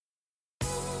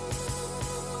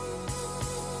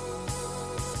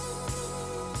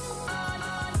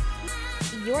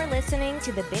You're listening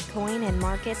to the Bitcoin and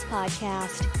Markets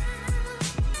Podcast.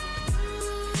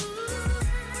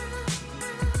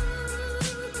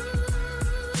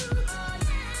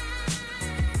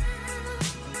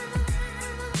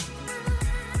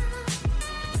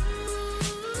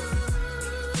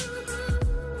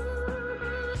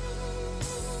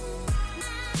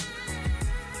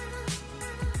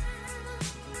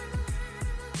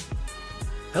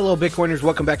 Hello, Bitcoiners.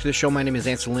 Welcome back to the show. My name is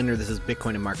Ansel Linder. This is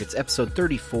Bitcoin and Markets, episode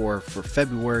 34 for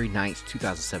February 9th,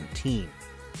 2017.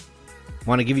 I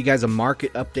want to give you guys a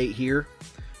market update here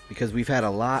because we've had a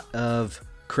lot of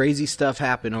crazy stuff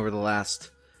happen over the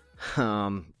last,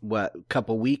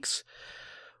 couple weeks.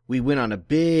 We went on a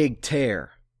big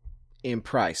tear in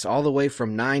price, all the way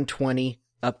from 920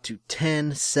 up to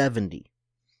 1070.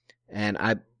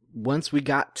 And once we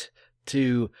got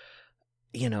to,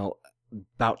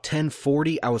 about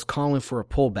 1040, I was calling for a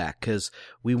pullback because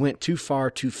we went too far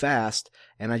too fast,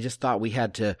 and I just thought we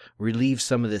had to relieve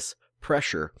some of this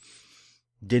pressure.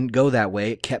 Didn't go that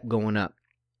way. It kept going up.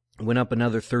 Went up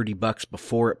another $30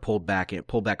 before it pulled back, and it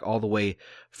pulled back all the way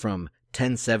from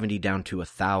 1070 down to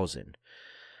 1,000.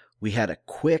 We had a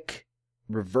quick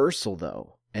reversal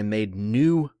though, and made a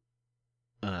new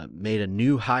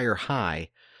higher high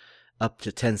up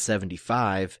to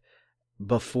 1075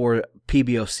 before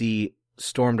PBOC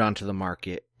stormed onto the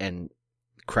market and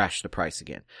crashed the price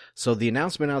again. So the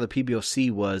announcement out of the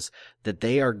PBOC was that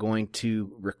they are going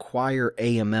to require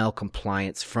AML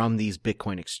compliance from these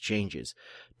Bitcoin exchanges.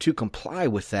 To comply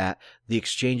with that, the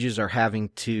exchanges are having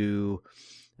to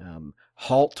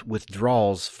halt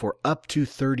withdrawals for up to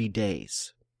 30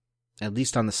 days, at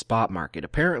least on the spot market.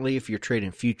 Apparently, if you're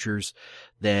trading futures,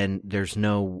 then there's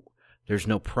no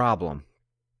problem.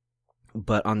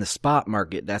 But on the spot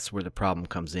market, that's where the problem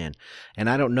comes in. And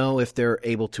I don't know if they're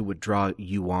able to withdraw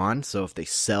yuan. So if they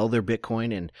sell their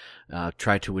Bitcoin and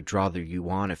try to withdraw their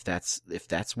yuan, if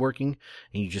that's working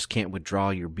and you just can't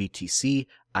withdraw your BTC,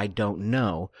 I don't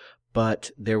know.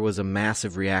 But there was a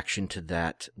massive reaction to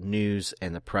that news,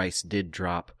 and the price did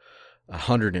drop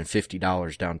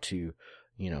 $150 down to,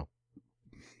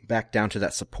 back down to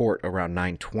that support around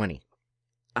 920.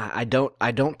 I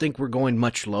don't think we're going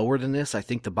much lower than this. I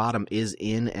think the bottom is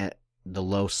in at the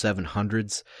low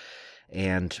 700s,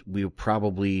 and we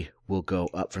probably will go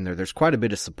up from there. There's quite a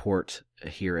bit of support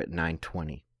here at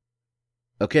 920.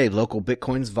 Okay, local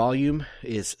Bitcoin's volume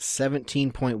is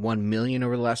 17.1 million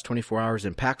over the last 24 hours,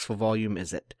 and Paxful volume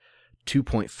is at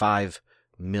 2.5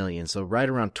 million. So right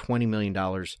around $20 million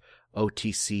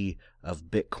OTC of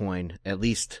Bitcoin, at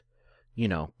least,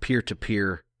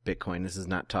 peer-to-peer Bitcoin. This is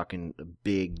not talking a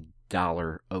big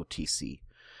dollar OTC.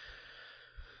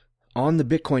 On the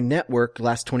Bitcoin network, the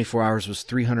last 24 hours was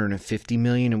 350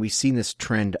 million, and we've seen this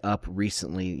trend up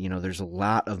recently. There's a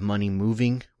lot of money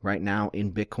moving right now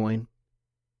in Bitcoin.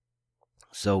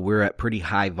 So we're at pretty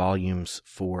high volumes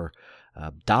for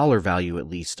dollar value, at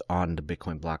least, on the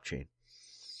Bitcoin blockchain.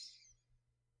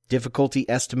 Difficulty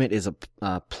estimate is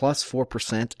a plus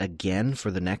 4% again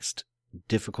for the next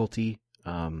difficulty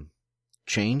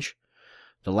change.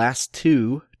 The last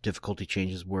two difficulty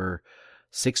changes were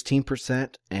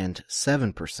 16% and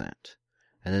 7%.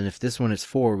 And then if this one is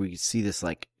 4, we see this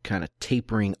kind of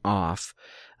tapering off.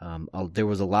 There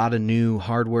was a lot of new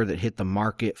hardware that hit the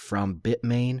market from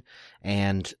Bitmain,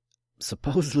 and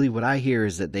supposedly what I hear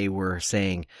is that they were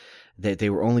saying that they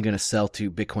were only going to sell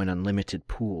to Bitcoin Unlimited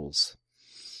pools.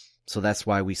 So that's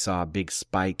why we saw a big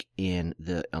spike in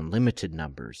the unlimited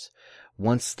numbers.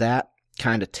 Once that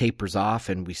kind of tapers off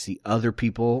and we see other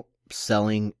people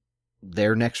selling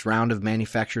their next round of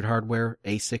manufactured hardware,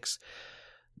 ASICs,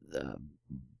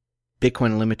 Bitcoin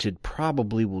Unlimited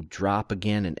probably will drop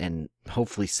again, and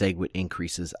hopefully SegWit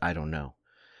increases. I don't know.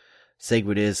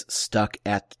 SegWit is stuck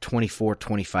at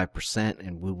 24-25%,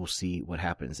 and we will see what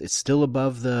happens. It's still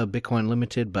above the Bitcoin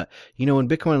Unlimited, but when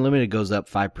Bitcoin Unlimited goes up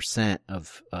 5%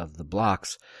 of the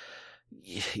blocks,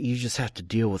 you just have to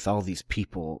deal with all these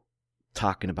people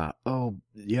talking about, oh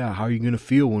yeah, how are you going to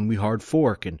feel when we hard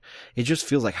fork? And it just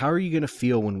feels like, how are you going to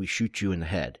feel when we shoot you in the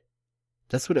head?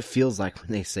 That's what it feels like when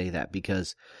they say that,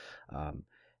 because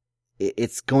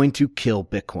it's going to kill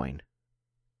Bitcoin.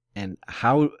 And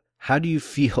how do you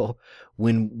feel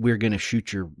when we're going to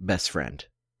shoot your best friend?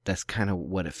 That's kind of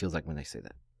what it feels like when they say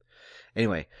that.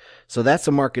 Anyway, so that's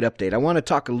a market update. I want to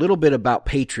talk a little bit about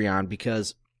Patreon,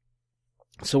 because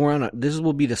this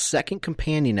will be the second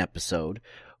companion episode.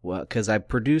 Well, because I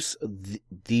produce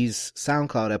these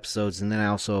SoundCloud episodes, and then I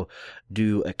also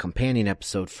do a companion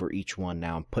episode for each one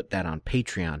now and put that on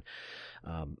Patreon.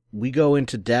 We go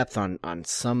into depth on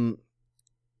some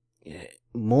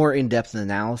more in-depth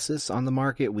analysis on the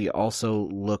market. We also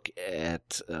look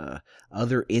at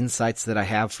other insights that I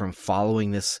have from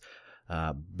following this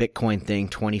Bitcoin thing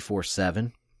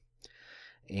 24/7.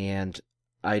 And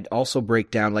I'd also break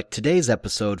down, like today's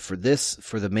episode for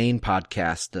the main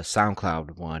podcast, the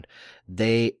SoundCloud one,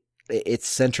 it's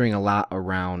centering a lot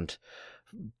around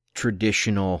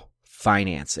traditional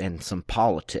finance and some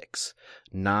politics,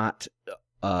 not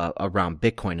around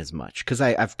Bitcoin as much, because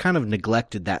I've kind of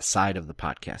neglected that side of the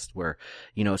podcast where,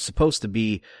 it's supposed to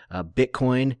be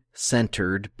Bitcoin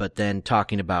centered, but then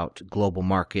talking about global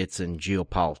markets and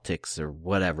geopolitics or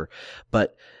whatever.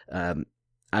 But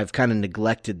I've kind of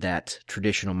neglected that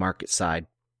traditional market side.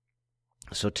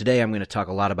 So today I'm going to talk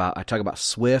I talk about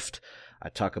SWIFT, I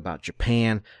talk about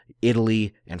Japan,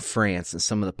 Italy, and France, and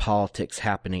some of the politics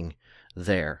happening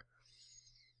there.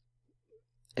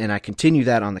 And I continue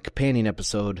that on the companion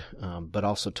episode, but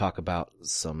also talk about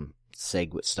some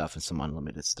SegWit stuff and some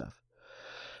unlimited stuff.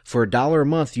 For $1 a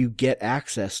month, you get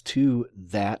access to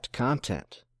that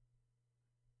content.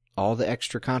 All the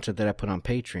extra content that I put on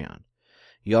Patreon.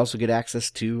 You also get access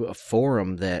to a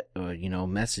forum that,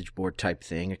 message board type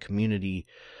thing, a community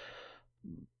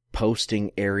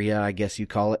posting area, I guess you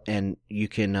call it. And you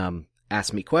can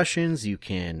ask me questions. You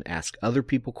can ask other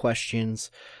people questions.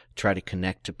 Try to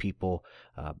connect to people.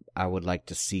 I would like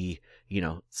to see,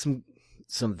 some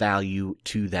value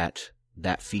to that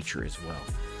feature as well.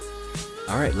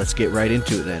 All right, let's get right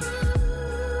into it then.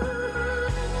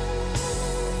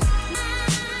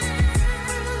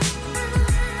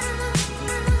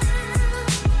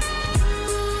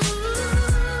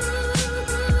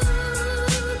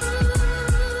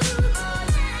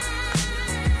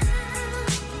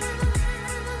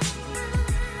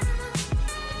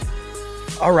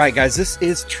 All right, guys, this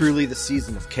is truly the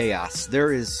season of chaos.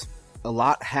 There is a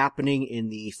lot happening in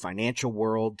the financial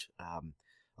world,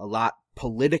 a lot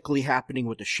politically happening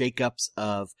with the shakeups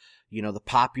of, the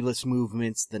populist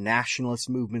movements, the nationalist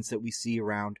movements that we see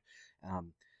around.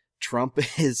 Trump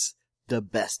is the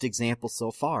best example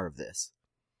so far of this.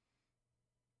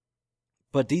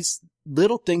 But these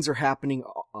little things are happening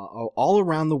all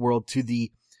around the world to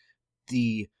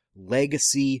the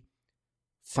legacy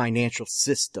financial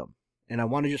system. And I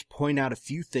want to just point out a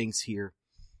few things here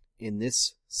in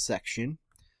this section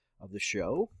of the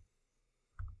show.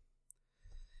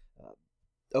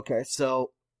 Okay,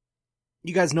 so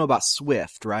you guys know about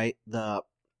SWIFT, right? Let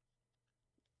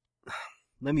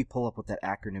me pull up what that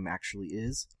acronym actually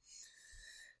is.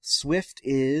 SWIFT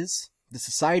is the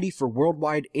Society for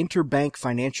Worldwide Interbank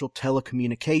Financial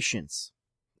Telecommunications.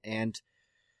 And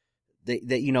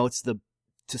it's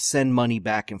to send money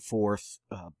back and forth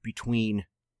between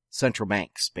central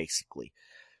banks, basically.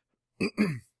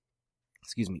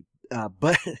 Excuse me.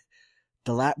 But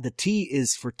the T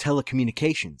is for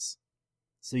telecommunications.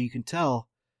 So you can tell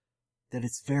that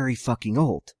it's very fucking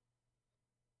old.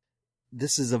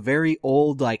 This is a very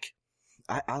old, let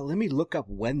me look up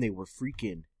when they were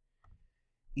freaking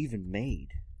even made.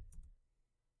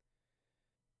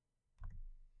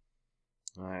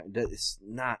 Alright, that is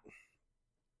not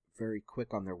very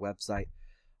quick on their website.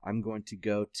 I'm going to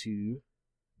go to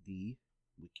the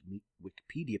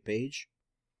Wikipedia page.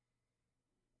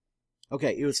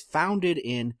 Okay, it was founded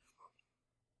in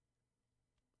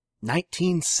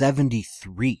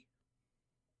 1973.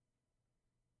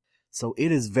 So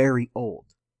it is very old.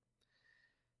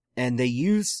 And they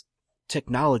use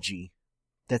technology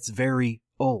that's very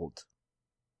old.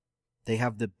 They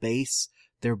have the base,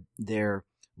 their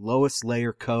lowest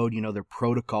layer code, their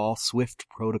protocol, Swift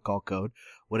protocol code,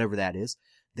 whatever that is.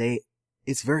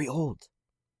 It's very old.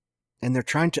 And they're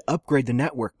trying to upgrade the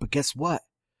network, but guess what?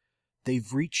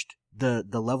 They've reached the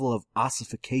level of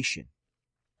ossification.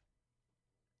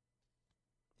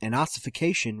 And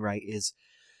ossification, right, is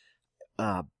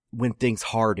when things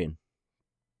harden.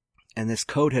 And this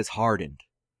code has hardened.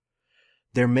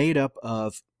 They're made up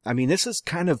of, this is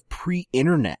kind of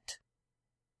pre-internet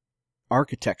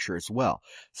architecture as well.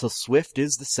 So Swift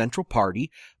is the central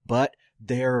party, but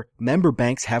their member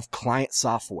banks have client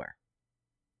software.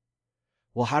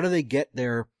 Well, how do they get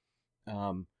their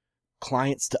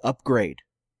clients to upgrade?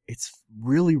 It's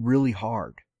really, really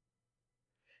hard.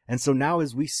 And so now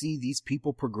as we see these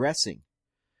people progressing,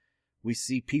 we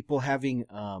see people having,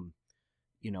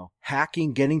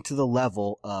 hacking, getting to the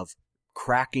level of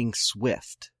cracking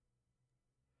Swift.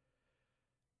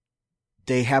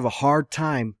 They have a hard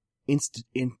time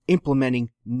in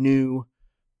implementing new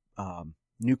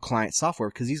client software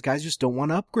because these guys just don't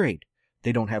want to upgrade.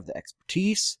 They don't have the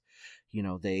expertise.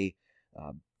 They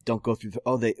don't go through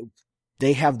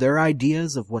they have their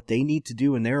ideas of what they need to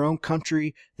do in their own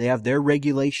country. They have their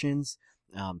regulations,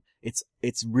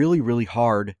 It's really, really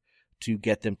hard to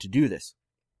get them to do this.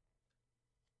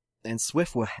 And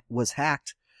Swift was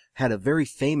hacked, had a very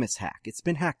famous hack. It's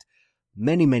been hacked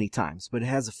many, many times, but it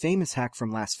has a famous hack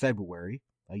from last February,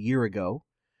 a year ago,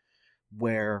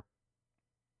 where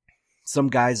some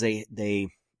guys, they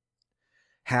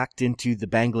hacked into the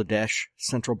Bangladesh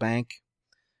central bank,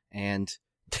 and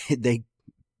they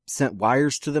sent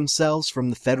wires to themselves from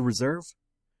the Federal Reserve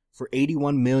for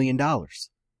 $81 million.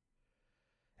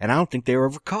 And I don't think they were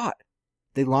ever caught.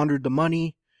 They laundered the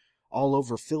money all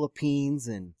over Philippines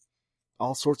and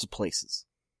all sorts of places.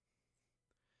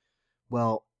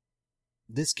 Well,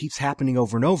 this keeps happening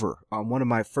over and over. On one of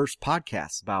my first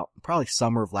podcasts about probably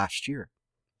summer of last year,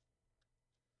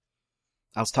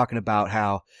 I was talking about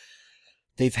how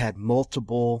they've had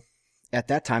multiple, at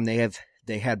that time they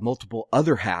had multiple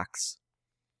other hacks.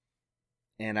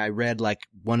 And I read like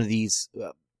one of these,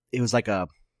 it was like a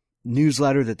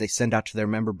newsletter that they send out to their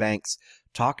member banks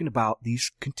talking about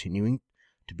these continuing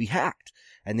to be hacked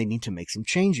and they need to make some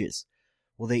changes.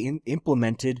 Well, they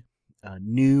implemented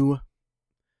new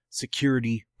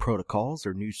security protocols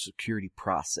or new security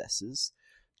processes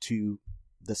to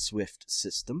the Swift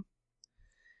system.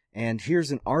 And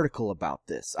here's an article about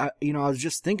this. I was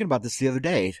just thinking about this the other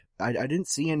day. I didn't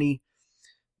see any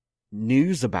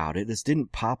news about it. This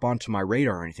didn't pop onto my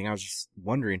radar or anything. I was just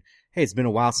wondering, hey, it's been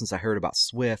a while since I heard about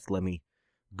Swift. Let me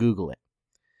Google it.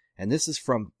 And this is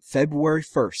from February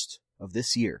 1st of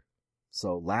this year.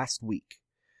 So last week.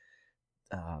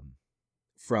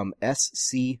 From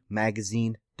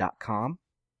scmagazine.com.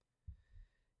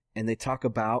 And they talk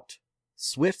about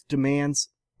Swift demands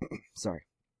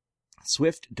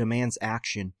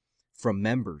action from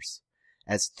members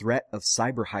as threat of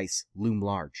cyber heists loom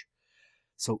large.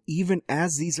 So even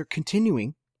as these are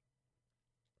continuing,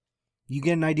 you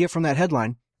get an idea from that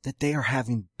headline that they are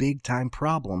having big time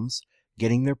problems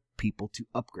getting their people to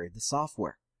upgrade the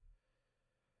software.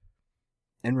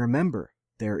 And remember,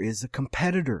 there is a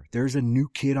competitor. There's a new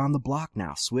kid on the block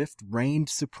now. Swift reigned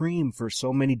supreme for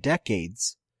so many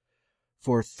decades,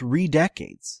 for 3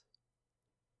 decades.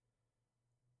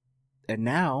 And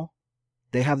now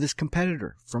they have this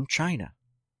competitor from China.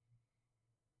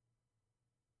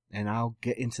 And I'll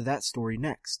get into that story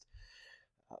next.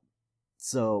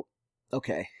 So,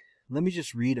 okay, let me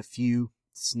just read a few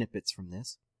snippets from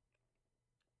this.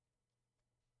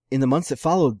 In the months that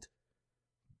followed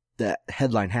that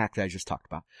headline hack that I just talked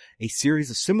about, a series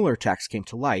of similar attacks came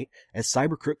to light as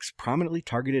cyber crooks prominently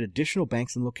targeted additional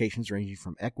banks and locations ranging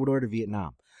from Ecuador to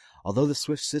Vietnam. Although the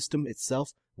SWIFT system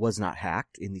itself was not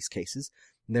hacked in these cases,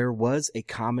 there was a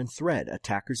common thread.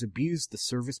 Attackers abused the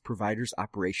service provider's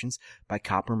operations by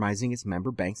compromising its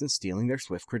member banks and stealing their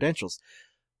SWIFT credentials.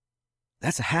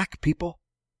 That's a hack, people.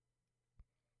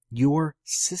 Your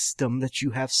system that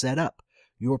you have set up,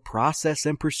 your process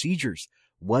and procedures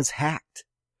was hacked.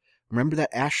 Remember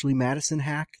that Ashley Madison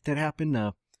hack that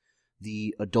happened?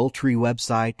 The adultery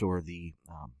website or the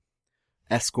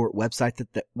escort website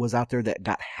that was out there that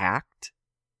got hacked?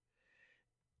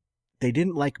 They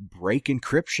didn't break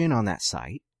encryption on that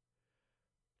site.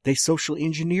 They socially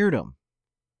engineered them.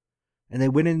 And they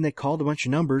went in and they called a bunch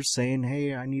of numbers saying,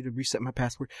 hey, I need to reset my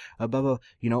password, blah, blah,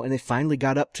 and they finally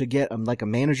got up to get a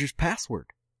manager's password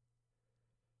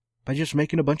by just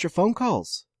making a bunch of phone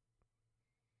calls.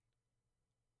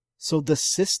 So the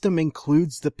system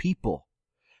includes the people.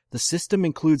 The system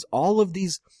includes all of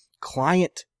these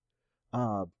client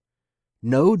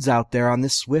nodes out there on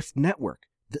this Swift network.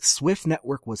 The Swift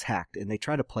network was hacked, and they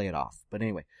try to play it off. But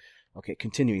anyway, okay,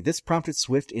 continuing. This prompted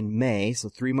Swift in May, so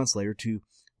 3 months later, to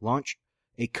launch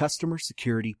a customer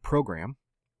security program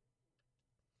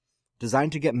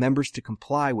designed to get members to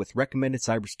comply with recommended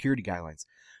cybersecurity guidelines,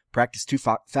 practice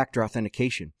two-factor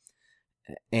authentication,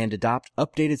 and adopt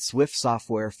updated Swift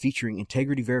software featuring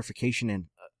integrity verification and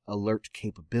alert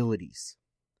capabilities.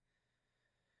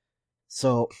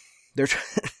 So,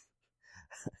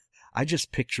 I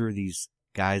just picture these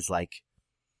guys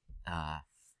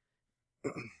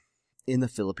in the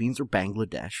Philippines or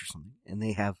Bangladesh or something, and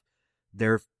they have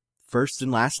their first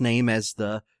and last name as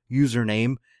the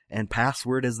username and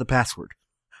password as the password,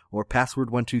 or password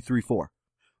 1234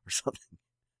 or something.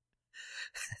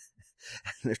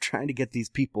 They're trying to get these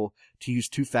people to use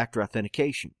two-factor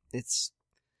authentication.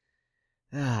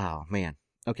 Oh man.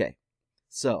 Okay.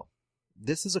 So,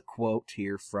 this is a quote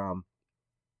here from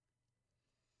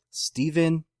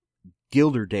Stephen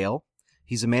Gilderdale.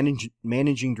 He's a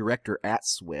managing director at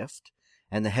Swift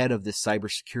and the head of this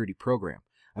cybersecurity program.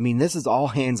 I mean, this is all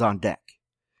hands on deck.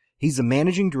 He's a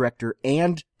managing director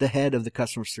and the head of the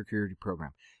customer security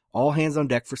program. All hands on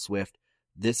deck for Swift.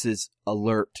 This is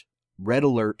red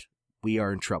alert We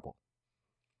are in trouble.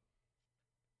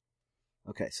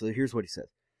 Okay, so here's what he says.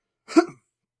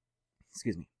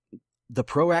 Excuse me. The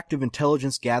proactive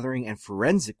intelligence gathering and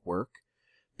forensic work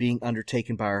being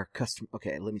undertaken by our customer.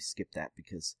 Okay, let me skip that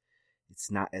because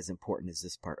it's not as important as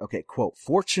this part. Okay, quote,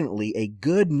 fortunately, a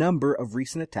good number of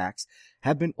recent attacks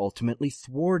have been ultimately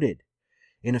thwarted.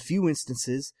 In a few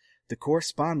instances, the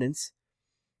correspondents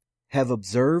have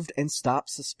observed and stopped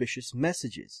suspicious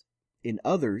messages. In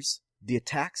others, the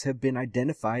attacks have been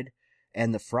identified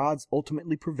and the frauds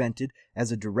ultimately prevented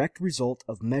as a direct result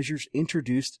of measures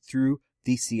introduced through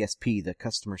the CSP, the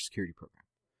Customer Security Program.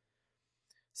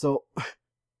 So,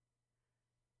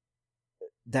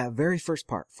 that very first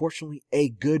part, fortunately, a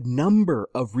good number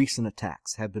of recent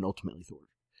attacks have been ultimately thwarted.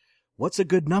 What's a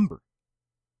good number?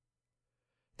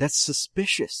 That's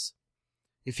suspicious.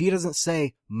 If he doesn't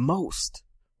say most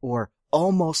or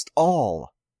almost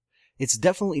all, it's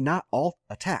definitely not all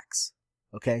attacks.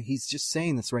 Okay, he's just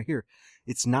saying this right here.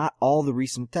 It's not all the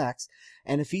recent attacks.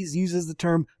 And if he uses the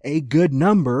term a good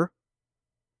number,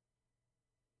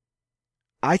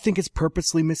 I think it's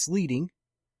purposely misleading.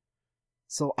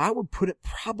 So I would put it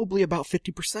probably about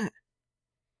 50%.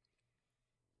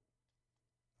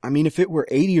 I mean, if it were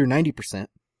 80 or 90%,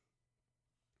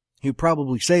 he'd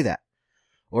probably say that.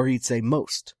 Or he'd say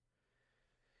most.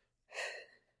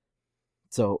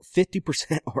 So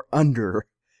 50% or under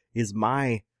is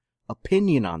my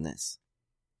opinion on this.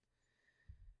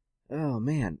 Oh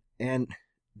man. And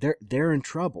they're in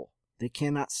trouble. They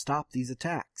cannot stop these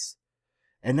attacks.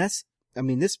 And this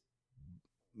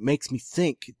makes me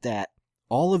think that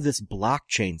all of this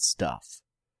blockchain stuff,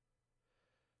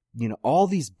 all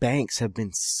these banks have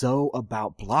been so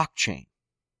about blockchain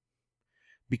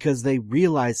because they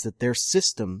realized that their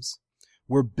systems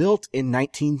were built in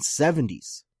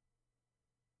 1970s.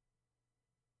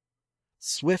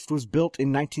 Swift was built in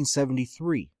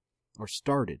 1973, or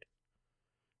started.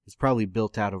 It's probably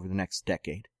built out over the next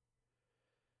decade.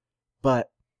 But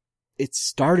it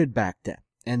started back then,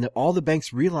 and all the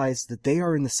banks realized that they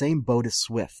are in the same boat as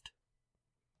Swift.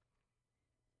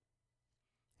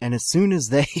 And as soon as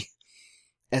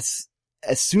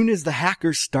soon as the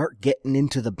hackers start getting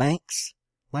into the banks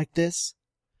like this,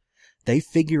 they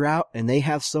figure out and they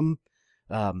have some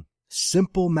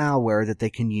simple malware that they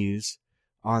can use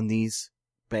on these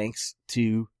banks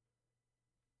to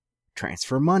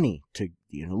transfer money, to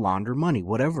launder money,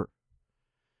 whatever.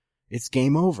 It's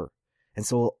game over. And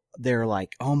so they're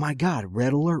like, oh my God,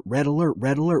 red alert, red alert,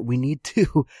 red alert. We need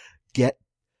to get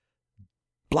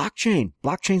blockchain.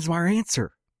 Blockchain's our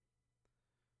answer.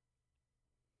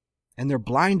 And they're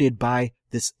blinded by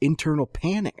this internal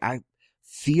panic. I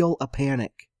feel a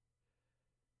panic.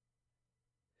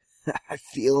 I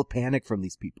feel a panic from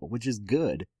these people, which is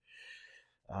good.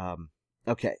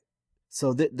 Okay.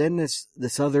 So then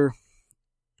this other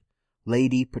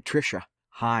lady, Patricia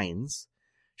Hines,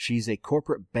 she's a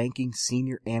corporate banking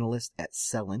senior analyst at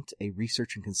Celent, a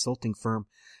research and consulting firm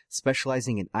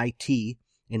specializing in IT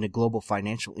in the global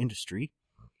financial industry.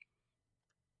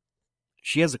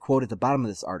 She has a quote at the bottom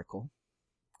of this article.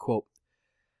 Quote,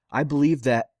 I believe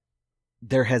that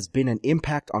there has been an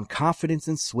impact on confidence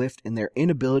in Swift and their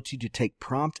inability to take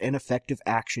prompt and effective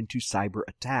action to cyber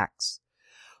attacks.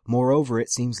 Moreover,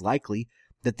 it seems likely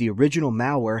that the original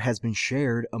malware has been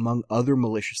shared among other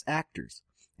malicious actors,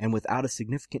 and without a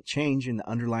significant change in the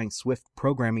underlying Swift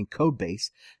programming codebase,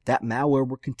 that malware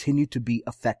will continue to be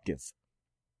effective.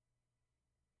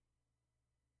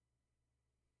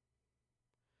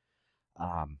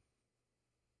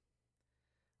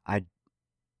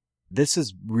 This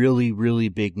is really, really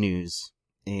big news,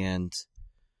 and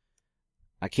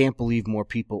I can't believe more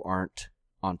people aren't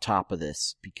on top of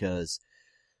this, because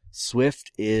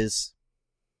Swift it's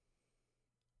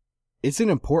an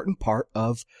important part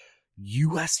of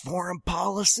U.S. foreign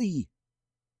policy.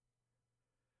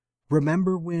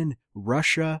 Remember when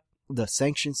Russia, the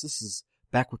sanctions, this is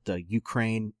back with the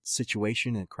Ukraine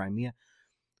situation in Crimea,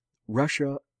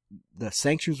 Russia, the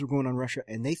sanctions were going on Russia,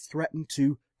 and they threatened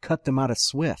to cut them out of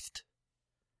Swift.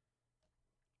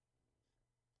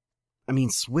 I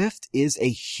mean, Swift is a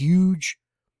huge,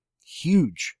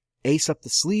 huge ace up the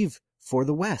sleeve for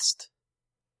the West.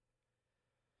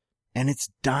 And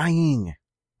it's dying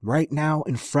right now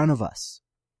in front of us.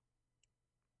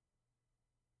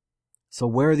 So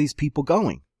where are these people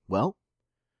going? Well,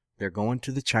 they're going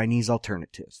to the Chinese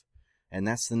alternative. And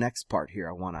that's the next part here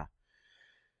I want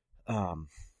to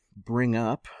bring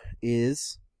up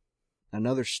is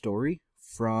another story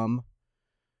from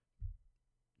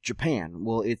Japan.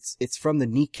 Well, it's from the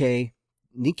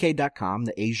Nikkei.com,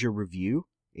 the Asian Review.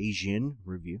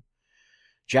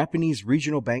 Japanese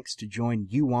regional banks to join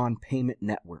yuan payment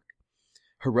network.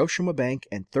 Hiroshima Bank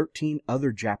and 13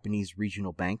 other Japanese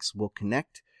regional banks will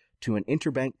connect to an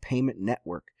interbank payment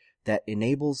network that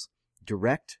enables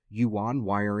direct yuan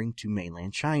wiring to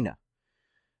mainland China,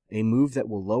 a move that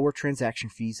will lower transaction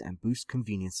fees and boost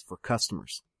convenience for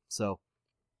customers. So,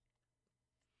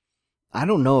 I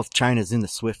don't know if China's in the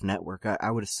SWIFT network.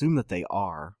 I would assume that they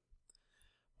are,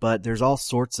 but there's all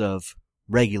sorts of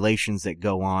regulations that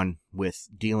go on with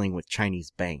dealing with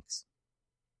Chinese banks.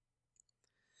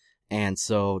 And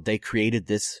so they created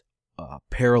this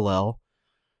parallel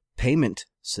payment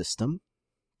system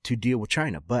to deal with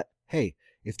China. But hey,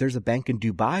 if there's a bank in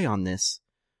Dubai on this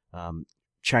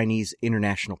Chinese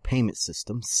International Payment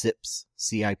System, CIPS,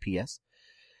 CIPS,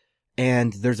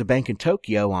 and there's a bank in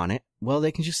Tokyo on it, well,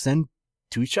 they can just send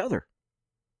to each other.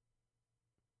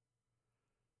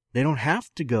 They don't have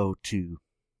to go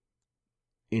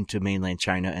into mainland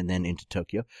China and then into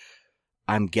Tokyo,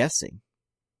 I'm guessing.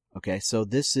 Okay, so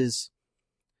this is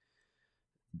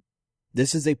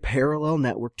a parallel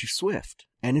network to SWIFT,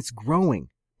 and it's growing.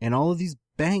 And all of these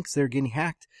banks that are getting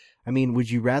hacked, I mean,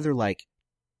 would you rather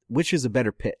which is a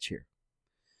better pitch here?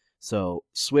 So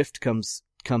SWIFT comes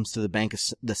to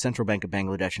the Central Bank of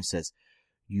Bangladesh and says,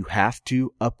 you have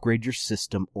to upgrade your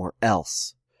system or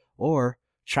else. Or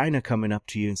China coming up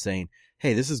to you and saying,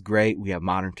 hey, this is great. We have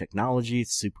modern technology.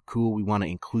 It's super cool. We want to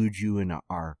include you in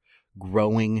our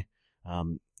growing,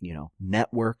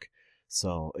 network.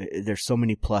 So there's so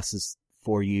many pluses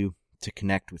for you to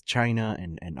connect with China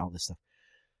and all this stuff.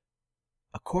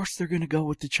 Of course they're going to go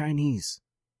with the Chinese.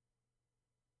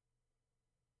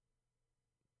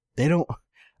 The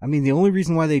only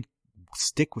reason why they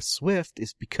stick with SWIFT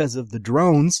is because of the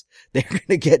drones. They're going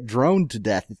to get droned to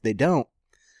death if they don't.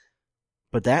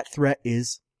 But that threat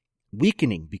is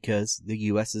weakening because the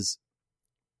U.S. is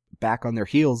back on their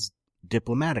heels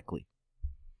diplomatically.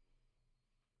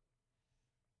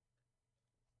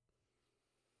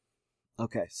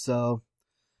 Okay, so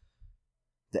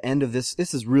the end of this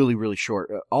is really, really short.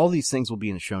 All these things will be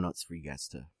in the show notes for you guys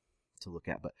to look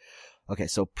at. But okay,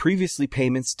 so previously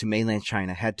payments to mainland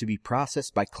China had to be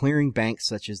processed by clearing banks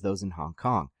such as those in Hong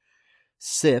Kong.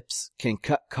 CIPS can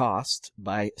cut costs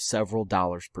by several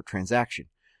dollars per transaction.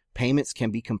 Payments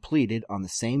can be completed on the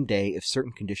same day if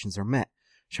certain conditions are met.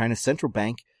 China's central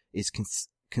bank is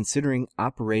considering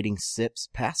operating CIPS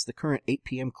past the current 8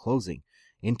 p.m. closing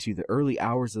into the early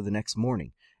hours of the next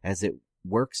morning as it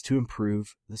works to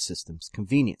improve the system's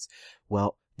convenience.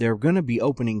 Well, they're going to be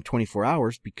opening 24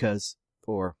 hours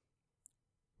or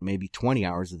maybe 20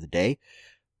 hours of the day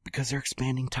because they're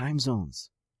expanding time zones.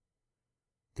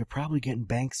 They're probably getting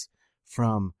banks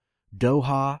from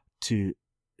Doha and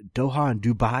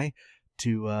Dubai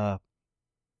to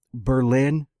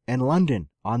Berlin and London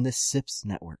on this CIPS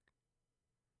network.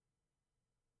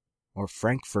 Or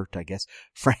Frankfurt, I guess.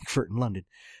 Frankfurt and London.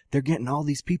 They're getting all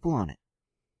these people on it.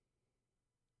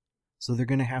 So they're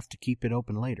going to have to keep it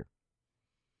open later.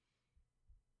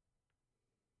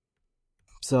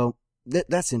 So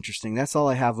that's interesting. That's all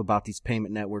I have about these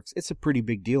payment networks. It's a pretty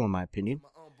big deal in my opinion.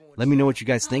 Let me know what you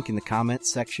guys think in the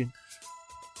comments section.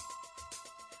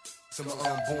 To my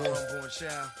unborn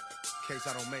child, in case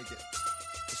I don't make it.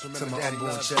 Just remember to my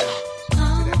unborn child.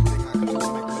 Did everything I could do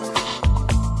to make it work.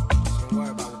 Don't worry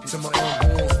about what people say. To my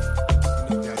unborn.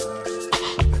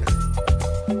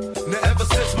 Now ever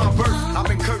since my birth, I've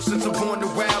been cursed since I'm born to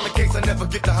wild. In case I never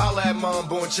get to holler at my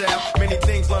unborn child. Many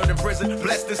things learned in prison,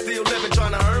 blessed and still living,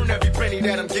 trying to earn every penny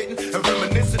that I'm getting. And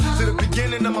reminiscing to the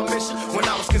beginning of my mission. When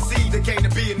I was conceived, they came to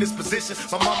be in this position.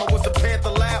 My mama was a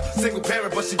Panther loud, single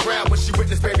parent, but she proud when she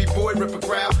witnessed baby boy rip a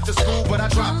crowd to school. But I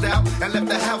dropped out and left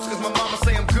the house cause my mama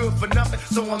say I'm good for nothing.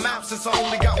 So I'm out since I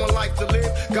only got one life to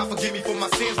live. God forgive me for my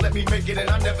sins, let me make it and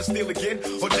I never steal again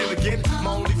or deal again.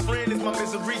 My only friend is my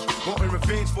misery, wanting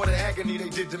revenge for the agony they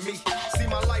did to me. See,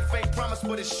 my life ain't promised,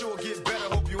 but it sure gets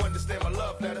better. Hope you understand my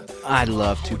love letter. I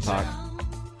love Tupac.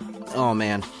 Oh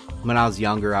man, when I was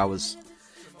younger, I was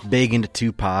big into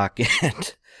Tupac,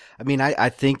 and I mean, I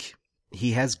think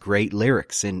he has great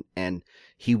lyrics, and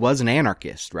he was an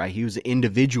anarchist, right? He was an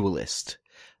individualist.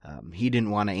 He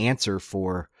didn't want to answer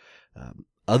for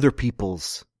other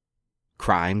people's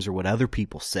crimes or what other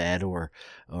people said or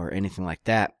anything like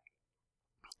that.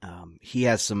 He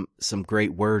has some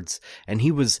great words, and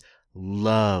he was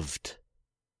loved,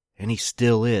 and he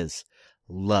still is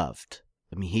loved.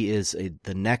 I mean, he is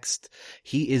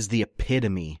the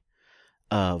epitome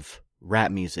of rap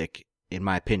music, in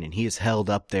my opinion. He is held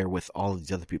up there with all of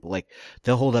these other people. Like,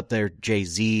 they'll hold up there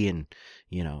Jay-Z and,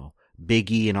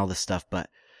 Biggie and all this stuff, but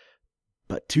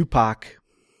Tupac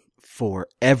for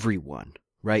everyone,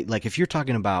 right? Like, if you're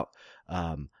talking about,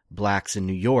 blacks in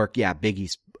New York, yeah,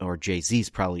 Biggie's or Jay-Z's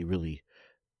probably really,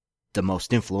 the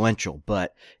most influential.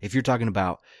 But if you're talking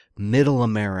about Middle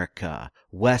America,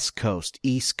 West Coast,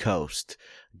 East Coast,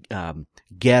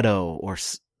 ghetto, or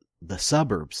the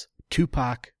suburbs,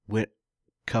 Tupac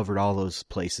covered all those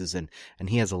places, and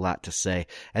he has a lot to say.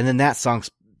 And then that song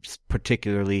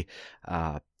particularly,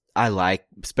 I like,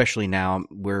 especially now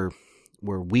we're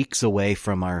weeks away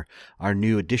from our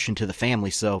new addition to the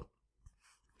family. So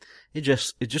it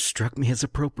just struck me as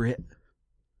appropriate.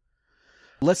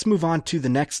 Let's move on to the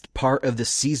next part of the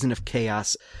Season of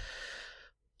Chaos.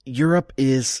 Europe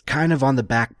is kind of on the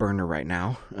back burner right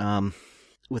now,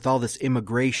 with all this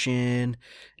immigration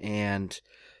and,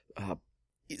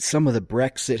 some of the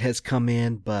Brexit has come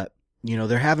in, but,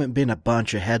 there haven't been a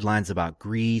bunch of headlines about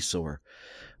Greece or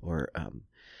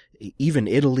even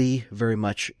Italy very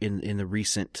much in the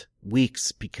recent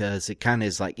weeks, because it kind of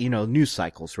is like, news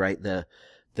cycles, right?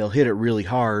 They'll hit it really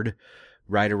hard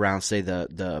right around, say,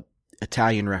 the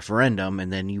Italian referendum,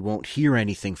 and then you won't hear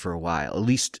anything for a while, at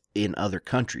least in other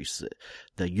countries.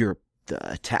 The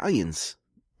Italians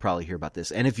probably hear about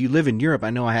this. And if you live in Europe, I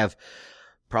know I have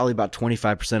probably about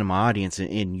 25% of my audience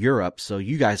in Europe, so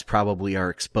you guys probably are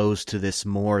exposed to this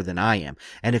more than I am.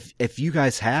 And if you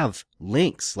guys have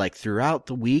links, like throughout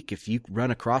the week, if you run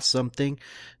across something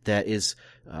that is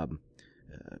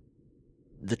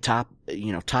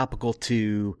topical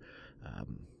to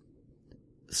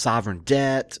sovereign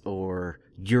debt or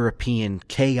European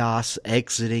chaos,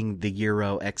 exiting the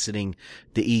euro, exiting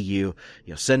the EU,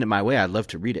 send it my way. I'd love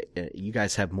to read it. You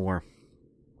guys have more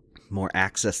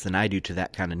access than I do to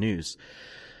that kind of news,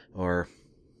 or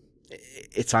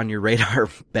it's on your radar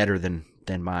better than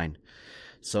mine.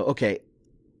 So, okay.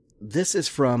 This is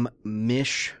from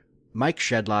Mike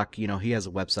Shedlock. He has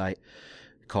a website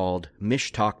called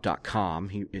mishtalk.com.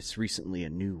 It's recently a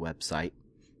new website.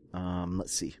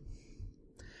 Let's see.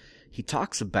 He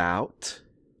talks about,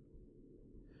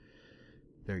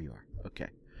 there you are. Okay.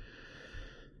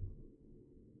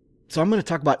 So I'm going to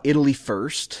talk about Italy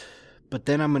first, but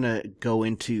then I'm going to go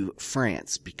into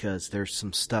France, because there's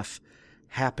some stuff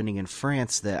happening in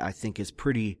France that I think is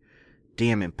pretty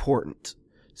damn important.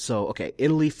 So, okay,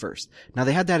 Italy first. Now,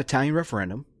 they had that Italian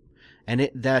referendum, and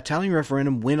that Italian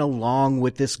referendum went along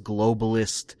with this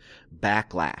globalist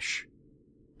backlash,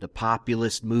 the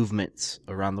populist movements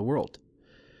around the world.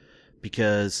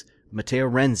 Because Matteo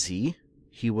Renzi,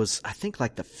 he was, I think,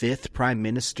 like the 5th prime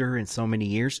minister in so many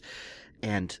years,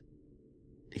 and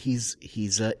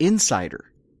he's an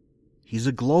insider. He's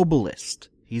a globalist.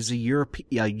 He's a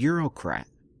Eurocrat.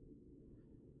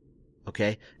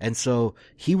 Okay? And so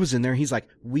he was in there. He's like,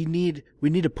 we need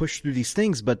to push through these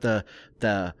things, but the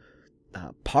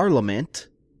parliament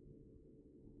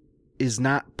is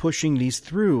not pushing these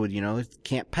through. It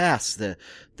can't pass.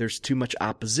 There's too much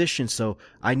opposition. So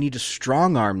I need to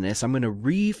strong arm this. I'm going to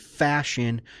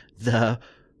refashion the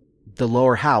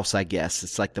lower house, I guess.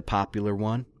 It's like the popular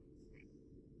one,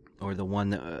 or the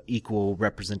one equal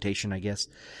representation, I guess.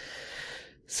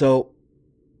 So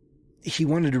he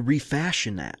wanted to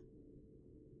refashion that.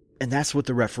 And that's what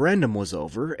the referendum was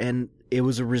over, and it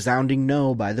was a resounding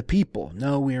no by the people.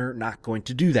 No, we're not going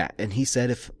to do that. And he said,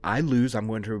 if I lose, I'm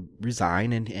going to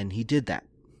resign, and he did that,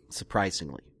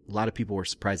 surprisingly. A lot of people were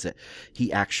surprised that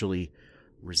he actually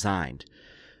resigned.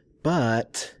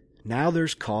 But now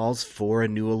there's calls for a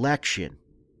new election.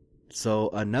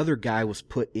 So another guy was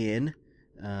put in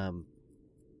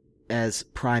as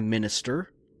prime minister.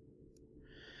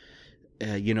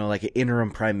 Like an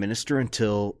interim prime minister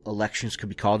until elections could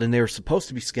be called. And they were supposed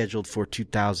to be scheduled for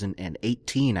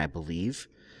 2018, I believe.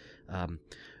 But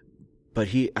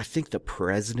I think the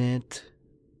president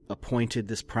appointed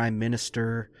this prime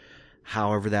minister.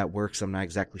 However that works, I'm not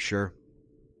exactly sure.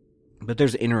 But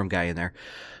there's an interim guy in there.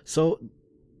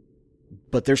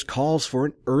 But there's calls for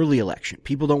an early election.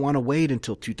 People don't want to wait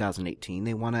until 2018.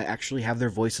 They want to actually have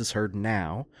their voices heard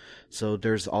now. So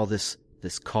there's all this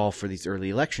call for these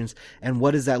early elections. And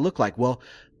what does that look like? Well,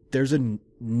 there's a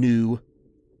new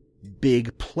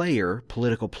big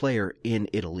political player in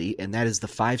Italy, and that is the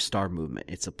Five Star Movement.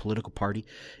 It's a political party.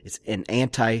 It's an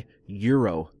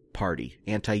anti-Europe party.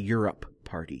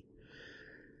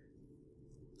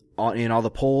 In all the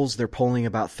polls, they're polling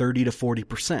about 30 to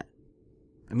 40%.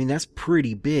 I mean, that's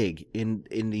pretty big in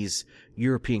these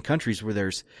European countries where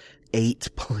there's 8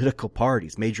 political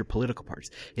parties, major political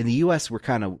parties. In the U.S.,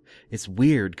 it's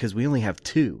weird because we only have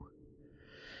 2.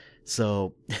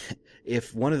 So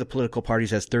if one of the political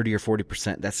parties has 30 or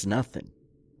 40%, that's nothing.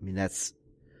 I mean, that's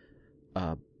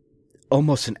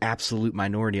almost an absolute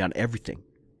minority on everything.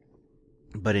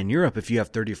 But in Europe, if you have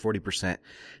 30 or 40%,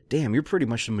 damn, you're pretty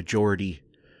much the majority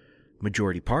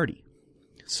party.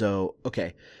 So,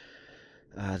 okay.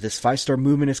 This 5-star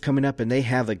movement is coming up, and they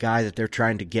have a guy that they're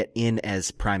trying to get in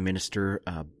as prime minister,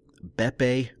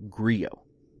 Beppe Grillo.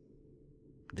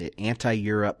 The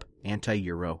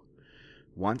anti-Euro,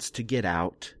 wants to get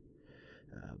out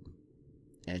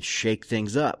and shake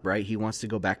things up, right? He wants to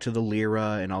go back to the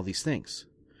lira and all these things.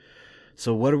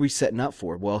 So what are we setting up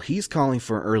for? Well, he's calling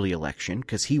for an early election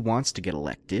because he wants to get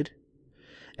elected.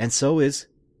 And so is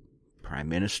Prime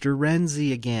Minister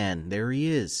Renzi again. There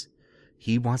he is.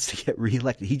 He wants to get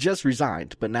reelected. He just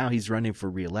resigned, but now he's running for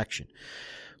reelection,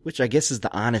 which I guess is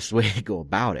the honest way to go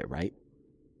about it, right?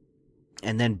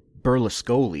 And then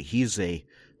Berlusconi, he was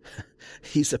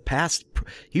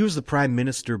the prime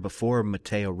minister before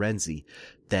Matteo Renzi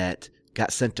that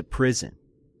got sent to prison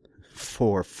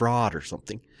for fraud or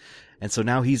something. And so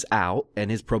now he's out and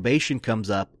his probation comes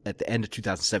up at the end of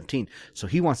 2017. So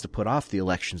he wants to put off the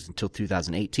elections until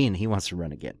 2018 and he wants to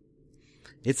run again.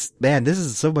 Man, this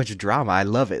is so much drama. I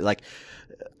love it. Like,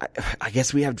 I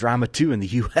guess we have drama too in the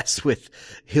U.S. with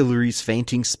Hillary's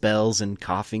fainting spells and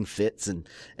coughing fits and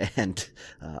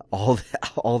all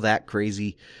that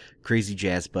crazy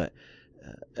jazz. But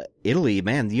Italy,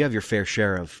 man, you have your fair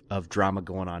share of drama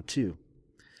going on too.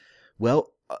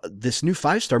 Well, this new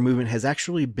 5-star movement has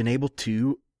actually been able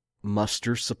to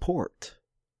muster support.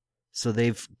 So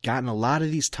they've gotten a lot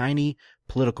of these tiny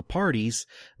political parties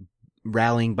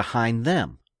rallying behind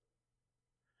them.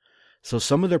 So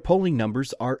some of their polling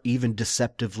numbers are even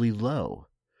deceptively low.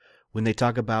 When they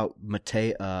talk about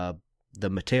the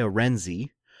Matteo Renzi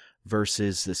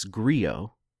versus this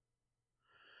Grillo,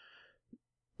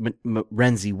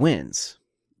 Renzi wins.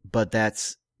 But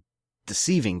that's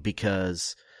deceiving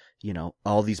because, you know,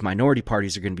 all these minority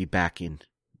parties are going to be backing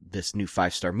this new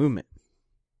 5-star movement.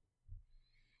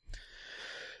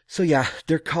 So yeah,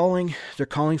 they're calling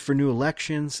for new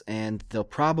elections, and they'll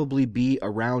probably be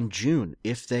around June.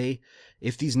 If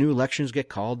these new elections get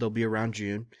called, they'll be around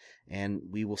June, and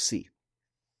we will see.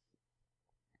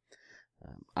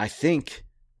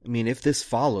 If this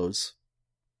follows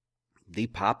the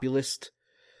populist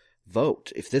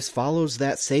vote, if this follows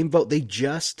that same vote they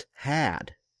just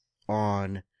had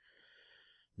on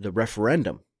the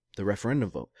referendum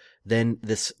vote, then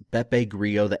this Beppe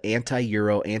Grillo, the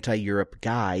anti-Euro, anti-Europe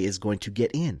guy, is going to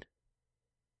get in.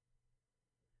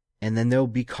 And then they'll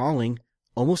be calling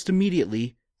almost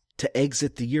immediately to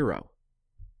exit the Euro.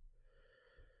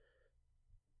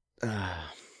 Let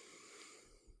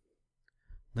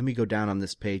me go down on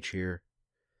this page here.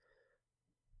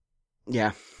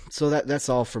 Yeah, so that's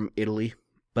all from Italy.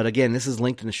 But again, this is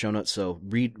linked in the show notes, so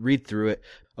read through it.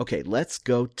 Okay, let's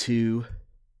go to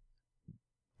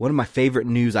one of my favorite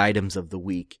news items of the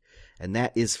week, and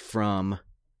that is from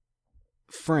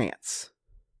France.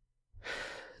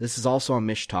 This is also on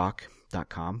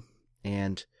mishtalk.com,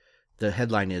 and the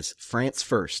headline is, France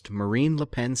First, Marine Le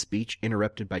Pen speech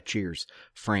interrupted by cheers.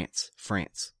 France.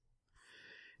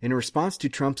 In response to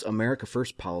Trump's America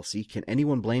First policy, can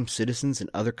anyone blame citizens in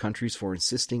other countries for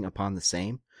insisting upon the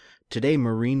same? Today,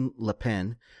 Marine Le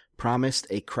Pen promised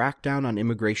a crackdown on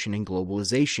immigration and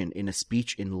globalization in a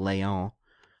speech in Lyon,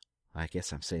 I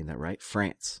guess I'm saying that right,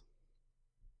 France.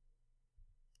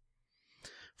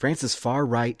 France's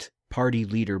far-right party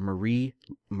leader,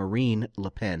 Marine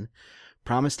Le Pen,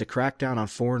 promised a crackdown on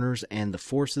foreigners and the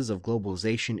forces of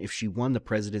globalization if she won the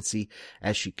presidency,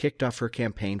 as she kicked off her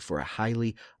campaign for a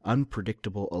highly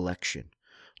unpredictable election.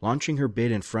 Launching her bid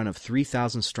in front of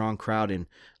 3,000-strong crowd in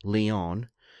Lyon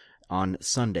on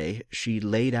Sunday, she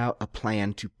laid out a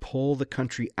plan to pull the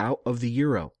country out of the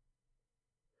euro,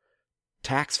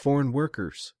 tax foreign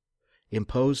workers,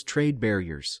 impose trade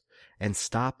barriers, and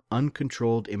stop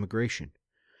uncontrolled immigration.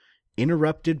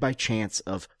 Interrupted by chants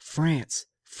of France,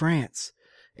 France,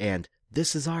 and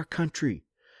this is our country,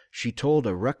 she told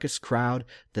a ruckus crowd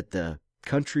that the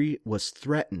country was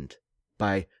threatened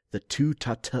by the two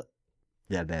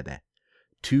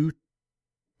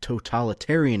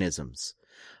totalitarianisms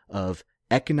of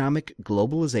economic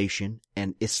globalization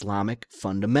and Islamic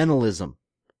fundamentalism.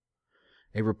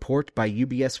 A report by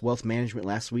UBS Wealth Management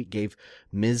last week gave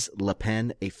Ms. Le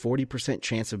Pen a 40%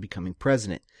 chance of becoming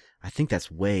president. I think that's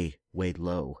way, way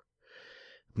low.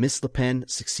 Ms. Le Pen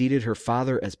succeeded her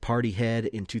father as party head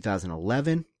in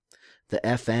 2011. The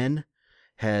FN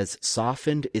has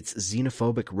softened its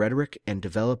xenophobic rhetoric and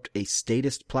developed a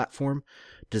statist platform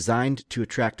designed to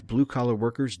attract blue-collar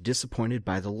workers disappointed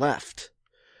by the left.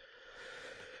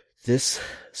 This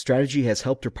strategy has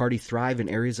helped her party thrive in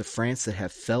areas of France that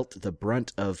have felt the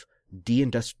brunt of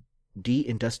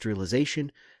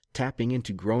deindustrialization, tapping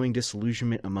into growing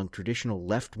disillusionment among traditional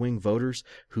left-wing voters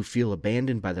who feel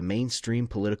abandoned by the mainstream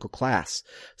political class.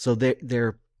 So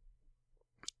they're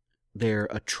they're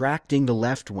attracting the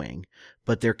left wing,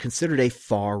 but they're considered a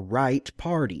far-right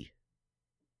party.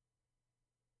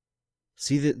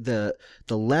 See, the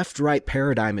left-right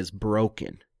paradigm is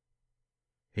broken.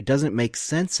 It doesn't make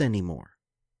sense anymore.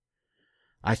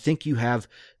 I think you have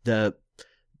the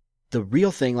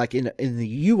real thing, like in the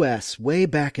U.S., way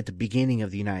back at the beginning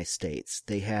of the United States,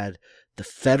 they had the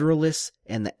Federalists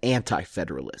and the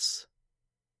Anti-Federalists.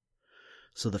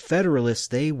 So the Federalists,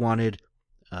 they wanted,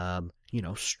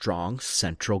 strong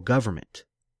central government.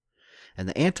 And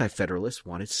the Anti-Federalists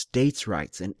wanted states'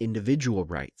 rights and individual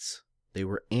rights. They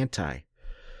were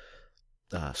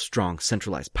strong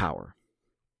centralized power.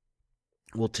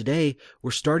 Well, today,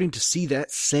 we're starting to see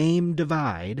that same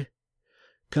divide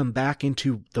come back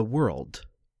into the world.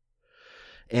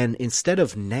 And instead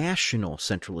of national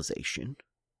centralization,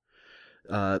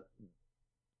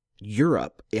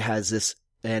 Europe, it has this,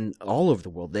 and all over the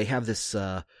world, they have this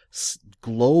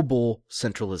global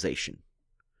centralization.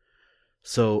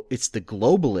 So it's the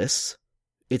globalists,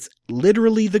 it's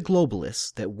literally the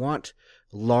globalists that want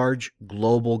large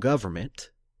global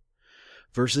government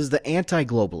versus the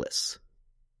anti-globalists,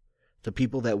 the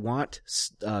people that want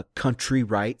country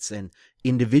rights and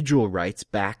individual rights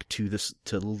back to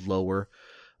the lower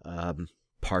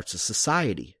parts of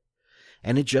society.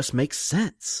 And it just makes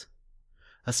sense,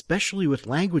 especially with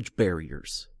language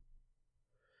barriers.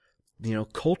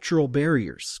 Cultural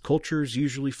barriers. Cultures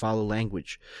usually follow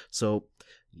language. So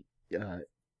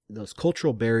those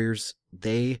cultural barriers,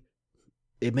 it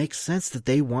makes sense that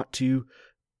they want to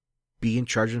be in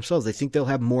charge of themselves. They think they'll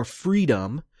have more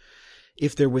freedom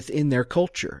if they're within their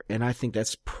culture. And I think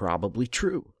that's probably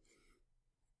true.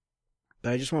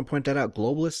 But I just want to point that out.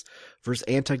 Globalists versus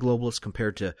anti-globalists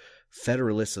compared to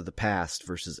federalists of the past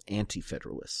versus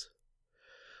anti-federalists.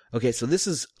 Okay, so this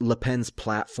is Le Pen's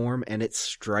platform, and it's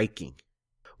striking.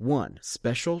 1.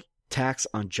 Special tax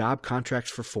on job contracts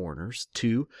for foreigners.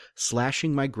 2.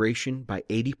 Slashing migration by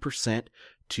 80%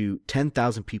 to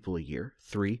 10,000 people a year.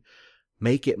 3.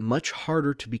 Make it much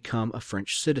harder to become a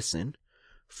French citizen.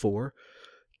 4.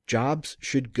 Jobs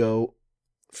should go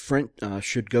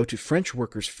to French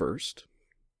workers first.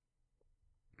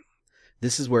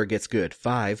 This is where it gets good.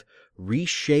 5.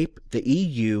 Reshape the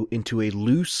EU into a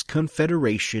loose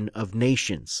confederation of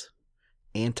nations.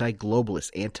 Anti-globalist,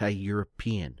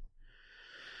 anti-European.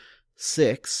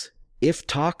 6. If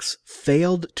talks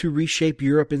failed to reshape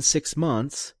Europe in 6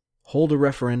 months, hold a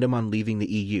referendum on leaving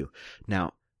the EU.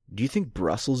 Now, do you think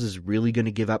Brussels is really going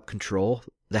to give up control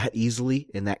that easily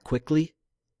and that quickly?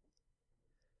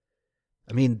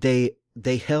 I mean,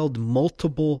 they held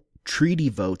multiple treaty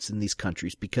votes in these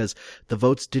countries because the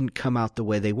votes didn't come out the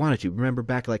way they wanted to. Remember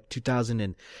back like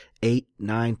 2008,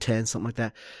 9, 10, something like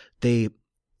that?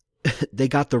 They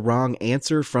got the wrong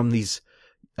answer from these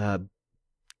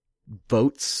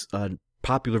votes,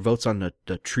 popular votes on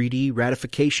the treaty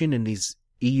ratification in these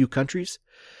EU countries.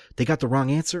 They got the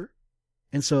wrong answer.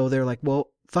 And so they're like,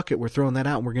 well, fuck it, we're throwing that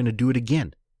out and we're going to do it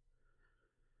again.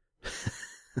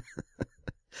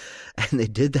 And they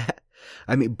did that.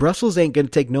 I mean, Brussels ain't going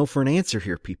to take no for an answer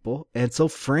here, people. And so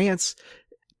France,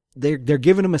 they're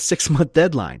giving them a 6-month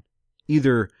deadline.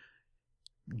 Either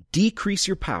decrease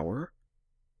your power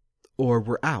or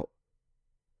we're out.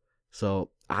 So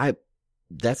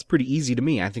that's pretty easy to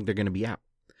me. I think they're going to be out.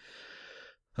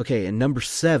 Okay, and number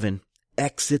 7,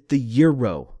 exit the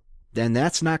euro. Then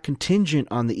that's not contingent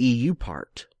on the EU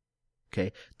part.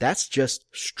 Okay, that's just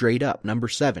straight up. Number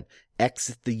 7,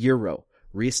 exit the euro.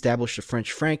 Reestablish the French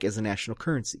franc as a national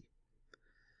currency.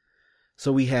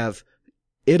 So we have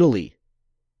Italy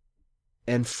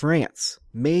and France,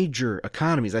 major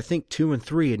economies, I think 2 and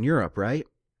 3 in Europe, right?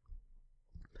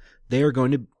 They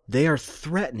are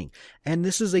threatening, and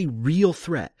this is a real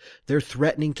threat. They're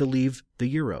threatening to leave the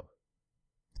euro.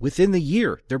 Within the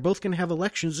year, they're both going to have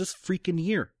elections this freaking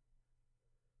year.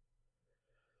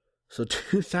 So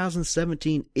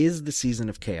 2017 is the season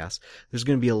of chaos. There's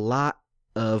going to be a lot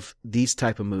of these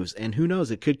type of moves, and who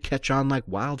knows, it could catch on like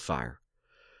wildfire.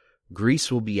 Greece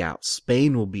will be out,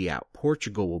 Spain will be out,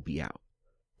 Portugal will be out,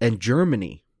 and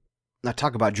Germany. I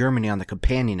talk about Germany on the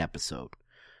companion episode.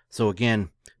 So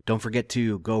again, don't forget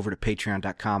to go over to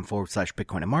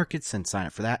patreon.com/Bitcoin and Markets and sign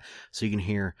up for that so you can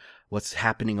hear what's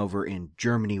happening over in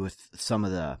Germany with some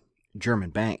of the German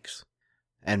banks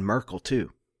and Merkel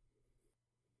too.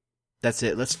 That's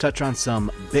it. Let's touch on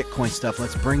some Bitcoin stuff.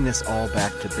 Let's bring this all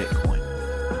back to Bitcoin.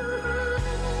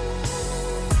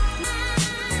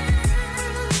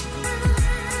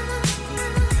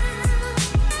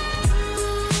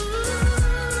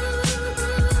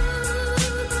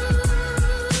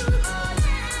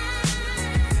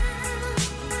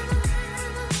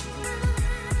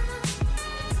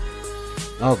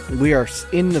 We are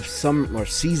in the summer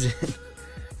season.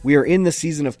 We are in the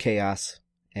season of chaos,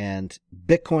 and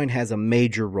Bitcoin has a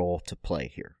major role to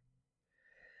play here.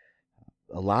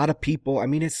 A lot of people, I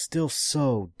mean, it's still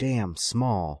so damn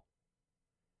small.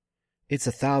 It's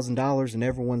 $1,000 and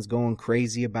everyone's going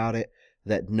crazy about it,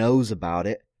 that knows about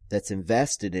it, that's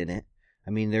invested in it.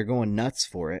 I mean, they're going nuts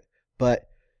for it. But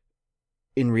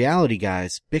in reality,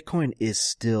 guys, Bitcoin is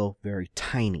still very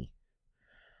tiny.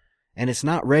 And it's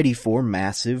not ready for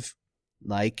massive,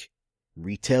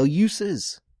 retail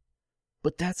uses.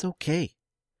 But that's okay.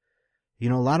 You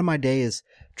know, a lot of my day is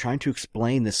trying to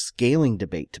explain the scaling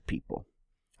debate to people.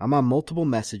 I'm on multiple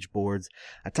message boards.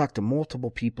 I talk to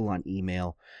multiple people on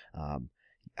email.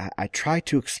 I try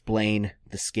to explain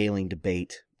the scaling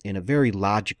debate in a very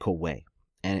logical way.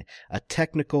 And a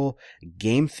technical,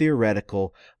 game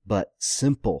theoretical, but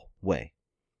simple way.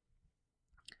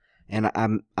 And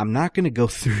I'm not going to go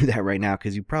through that right now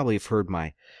because you probably have heard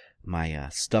my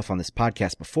stuff on this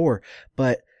podcast before.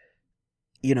 But,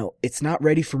 you know, it's not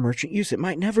ready for merchant use. It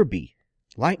might never be.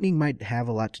 Lightning might have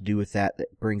a lot to do with that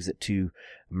brings it to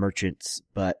merchants.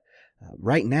 But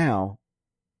right now,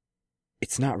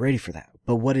 it's not ready for that.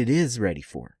 But what it is ready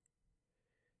for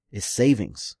is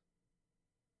savings.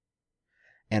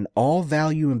 And all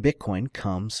value in Bitcoin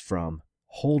comes from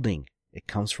holding. It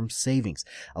comes from savings.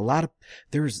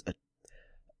 There's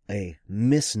a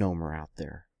misnomer out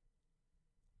there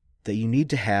that you need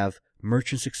to have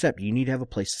merchants accept. You need to have a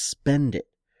place to spend it.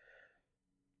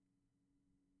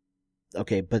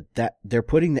 Okay, but that they're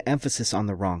putting the emphasis on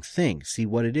the wrong thing. See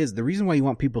what it is? The reason why you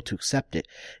want people to accept it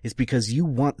is because you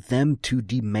want them to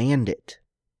demand it.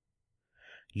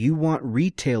 You want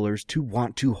retailers to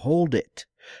want to hold it,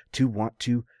 to want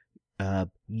to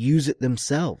use it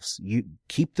themselves. You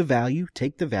keep the value,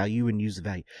 take the value, and use the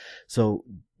value. So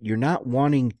you're not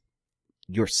wanting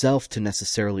yourself to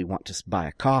necessarily want to buy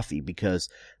a coffee because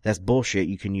that's bullshit.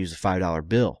 You can use a $5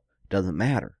 bill. Doesn't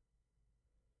matter.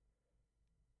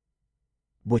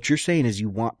 What you're saying is you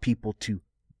want people to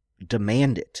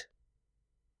demand it.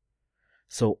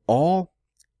 So all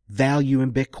value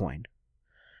in Bitcoin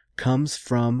comes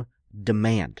from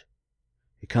demand.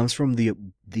 It comes from the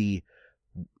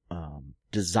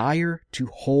desire to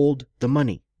hold the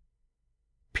money.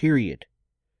 Period.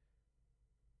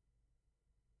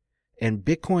 And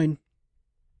Bitcoin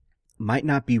might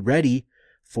not be ready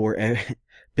for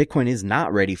Bitcoin is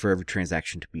not ready for every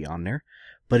transaction to be on there,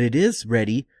 but it is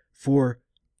ready for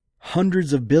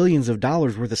hundreds of billions of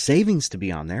dollars worth of savings to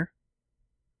be on there.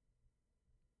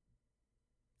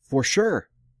 For sure.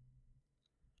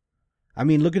 I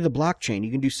mean, look at the blockchain.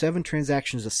 You can do 7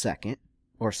 transactions a second,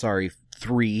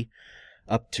 3,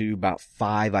 up to about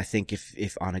 5. I think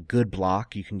if on a good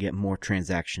block, you can get more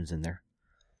transactions in there.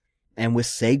 And with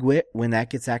SegWit, when that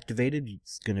gets activated,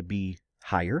 it's going to be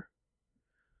higher.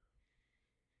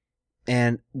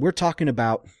 And we're talking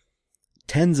about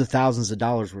tens of thousands of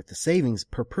dollars worth of savings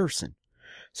per person.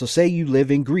 So say you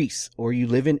live in Greece, or you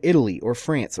live in Italy, or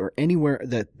France, or anywhere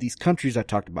that these countries I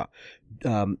talked about,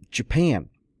 Japan,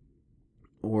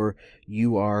 or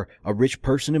you are a rich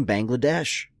person in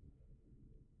Bangladesh,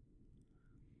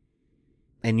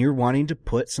 and you're wanting to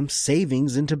put some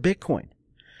savings into Bitcoin.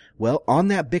 Well, on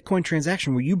that Bitcoin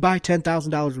transaction where you buy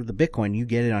 $10,000 worth of Bitcoin, you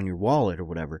get it on your wallet or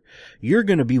whatever, you're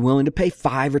going to be willing to pay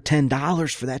 $5 or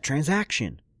 $10 for that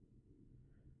transaction.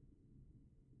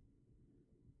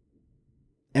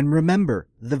 And remember,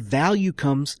 the value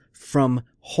comes from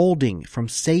holding, from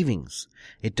savings.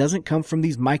 It doesn't come from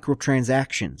these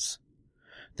microtransactions.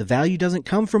 The value doesn't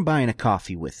come from buying a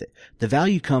coffee with it. The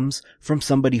value comes from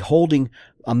somebody holding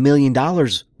 $1 million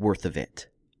worth of it.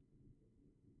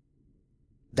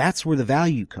 That's where the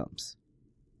value comes.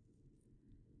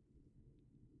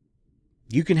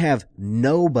 You can have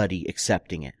nobody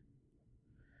accepting it.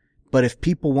 But if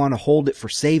people want to hold it for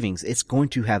savings, it's going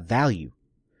to have value.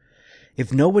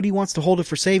 If nobody wants to hold it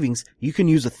for savings, you can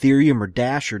use Ethereum or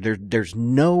Dash, or there's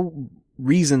no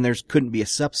reason there couldn't be a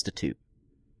substitute.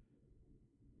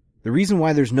 The reason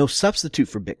why there's no substitute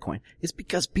for Bitcoin is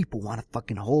because people want to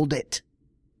fucking hold it.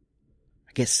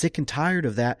 I get sick and tired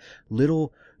of that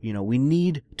little, we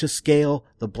need to scale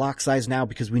the block size now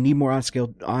because we need more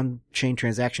on-chain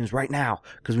transactions right now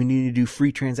because we need to do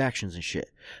free transactions and shit.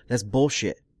 That's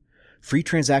bullshit. Free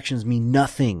transactions mean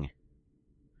nothing.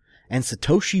 And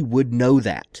Satoshi would know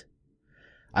that.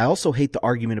 I also hate the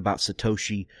argument about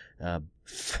Satoshi,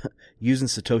 using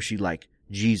Satoshi like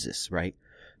Jesus, right?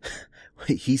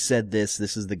 He said this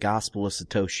is the gospel of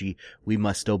Satoshi, we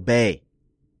must obey.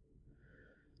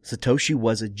 Satoshi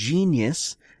was a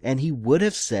genius, and he would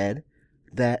have said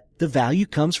that the value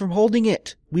comes from holding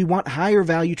it. We want higher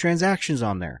value transactions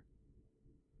on there.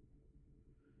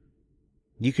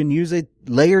 You can use a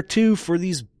layer 2 for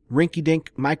these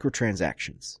rinky-dink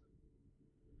microtransactions.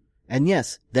 And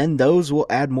yes, then those will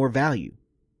add more value.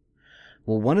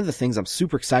 Well, one of the things I'm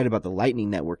super excited about the Lightning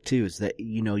Network too is that,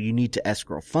 you need to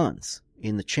escrow funds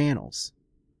in the channels.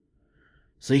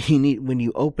 So when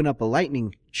you open up a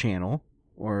Lightning channel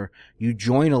or you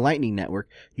join a Lightning Network,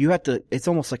 it's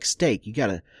almost like stake. You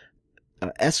gotta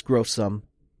escrow some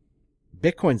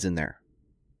Bitcoins in there.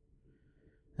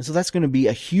 And so that's going to be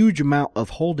a huge amount of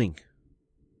holding.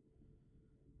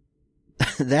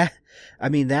 That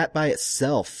by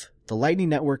itself, the Lightning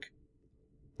Network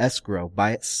escrow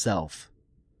by itself,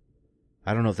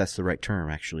 I don't know if that's the right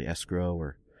term, actually, escrow,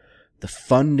 or the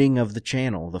funding of the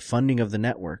channel, the funding of the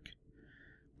network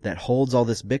that holds all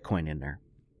this Bitcoin in there,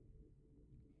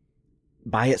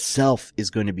 by itself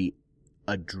is going to be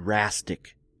a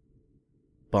drastic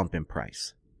bump in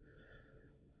price.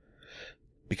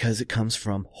 Because it comes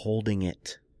from holding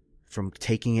it, from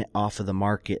taking it off of the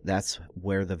market. That's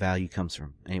where the value comes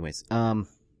from. Anyways,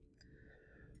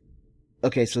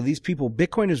 okay, so these people,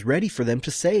 Bitcoin is ready for them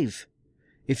to save.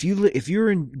 If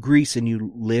you're in Greece and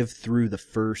you live through the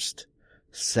first,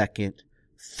 second,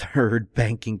 third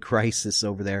banking crisis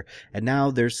over there, and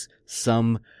now there's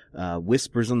some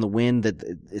whispers on the wind that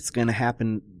it's going to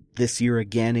happen this year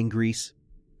again in Greece.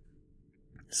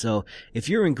 So if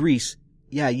you're in Greece,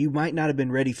 yeah, you might not have been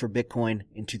ready for Bitcoin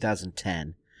in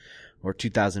 2010 or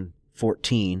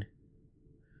 2014,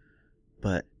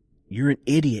 but you're an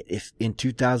idiot if in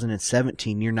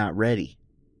 2017 you're not ready.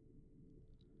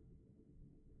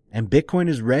 And Bitcoin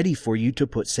is ready for you to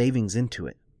put savings into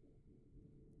it.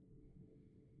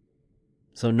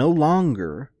 So no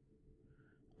longer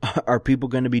are people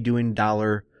going to be doing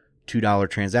 $1, $2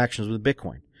 transactions with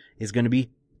Bitcoin. It's going to be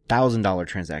 $1,000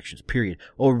 transactions, period.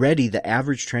 Already the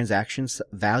average transactions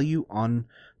value on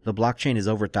the blockchain is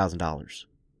over $1,000.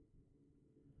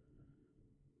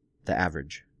 The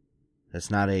average. That's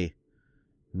not a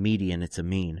median, it's a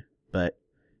mean, but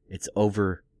it's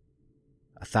over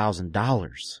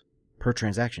 $1,000 per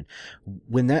transaction.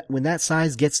 When that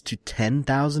size gets to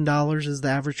 $10,000 is the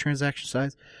average transaction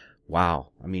size, wow.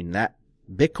 I mean, that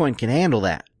Bitcoin can handle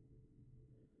that.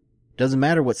 Doesn't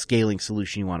matter what scaling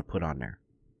solution you want to put on there.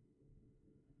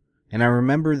 And I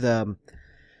remember the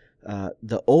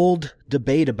old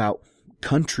debate about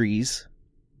countries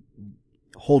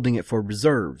holding it for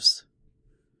reserves.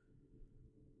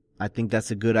 I think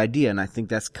that's a good idea, and I think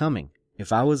that's coming.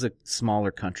 If I was a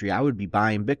smaller country, I would be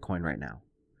buying Bitcoin right now.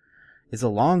 It's a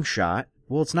long shot.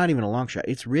 Well, it's not even a long shot.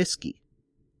 It's risky.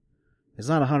 It's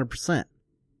not 100%.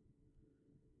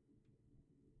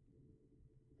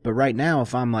 But right now,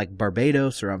 if I'm like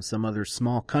Barbados or I'm some other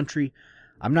small country,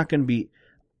 I'm not going to be,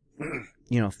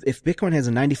 if Bitcoin has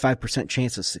a 95%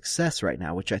 chance of success right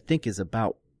now, which I think is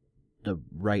about the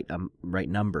right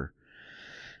number.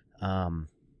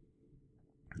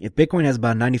 If Bitcoin has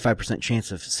about a 95%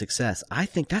 chance of success, I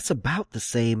think that's about the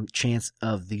same chance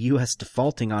of the U.S.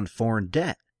 defaulting on foreign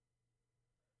debt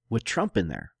with Trump in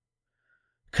there.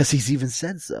 Because he's even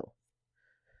said so.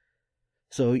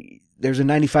 So there's a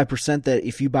 95% that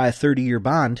if you buy a 30-year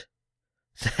bond,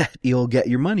 that you'll get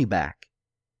your money back.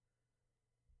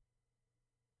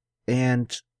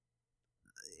 And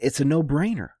it's a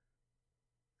no-brainer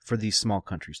for these small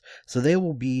countries. So they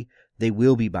will be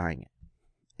buying it.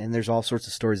 And there's all sorts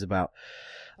of stories about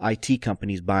IT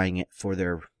companies buying it for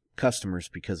their customers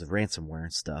because of ransomware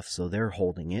and stuff. So they're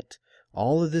holding it.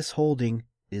 All of this holding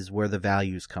is where the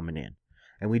value is coming in.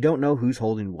 And we don't know who's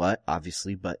holding what,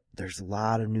 obviously, but there's a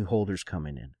lot of new holders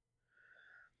coming in.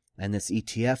 And this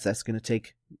ETF, that's going to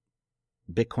take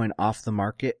Bitcoin off the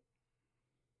market.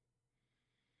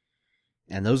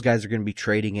 And those guys are going to be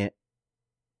trading it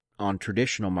on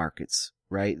traditional markets,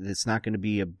 right? It's not going to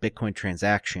be a Bitcoin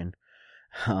transaction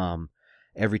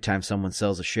every time someone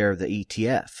sells a share of the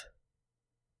ETF.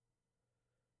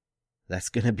 That's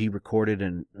going to be recorded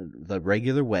in the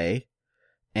regular way.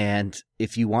 And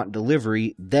if you want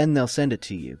delivery, then they'll send it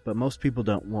to you. But most people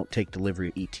won't take delivery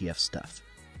of ETF stuff.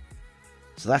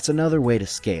 So that's another way to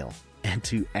scale and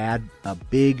to add a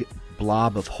big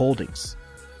blob of holdings.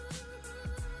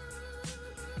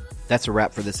 That's a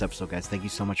wrap for this episode, guys. Thank you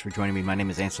so much for joining me. My name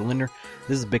is Ansel Linder.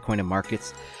 This is Bitcoin and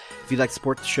Markets. If you'd like to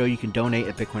support the show, you can donate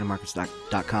at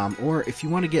bitcoinandmarkets.com. Or if you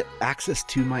want to get access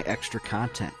to my extra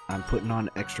content, I'm putting on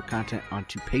extra content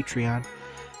onto Patreon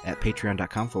at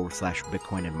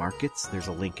patreon.com/Bitcoin and Markets. There's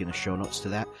a link in the show notes to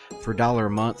that. For $1 a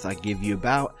month, I give you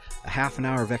about a half an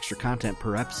hour of extra content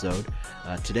per episode.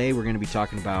 Today, we're going to be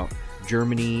talking about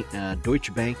Germany,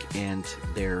 Deutsche Bank and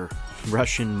their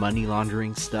Russian money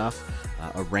laundering stuff,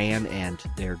 Iran and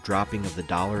their dropping of the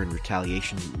dollar in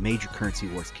retaliation, major currency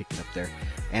wars kicking up there,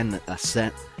 and a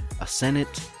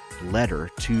Senate letter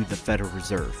to the Federal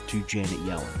Reserve, to Janet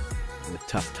Yellen, with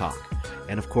tough talk.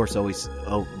 And of course, always,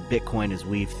 Bitcoin is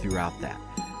weaved throughout that.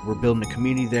 We're building a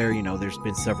community there. There's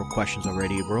been several questions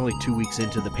already. We're only 2 weeks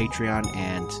into the Patreon,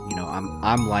 and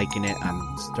I'm liking it.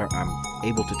 I'm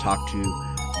able to talk to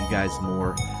you guys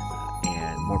more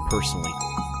and more personally.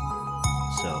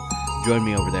 So join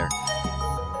me over there.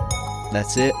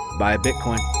 That's it. Buy a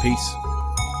Bitcoin. Peace.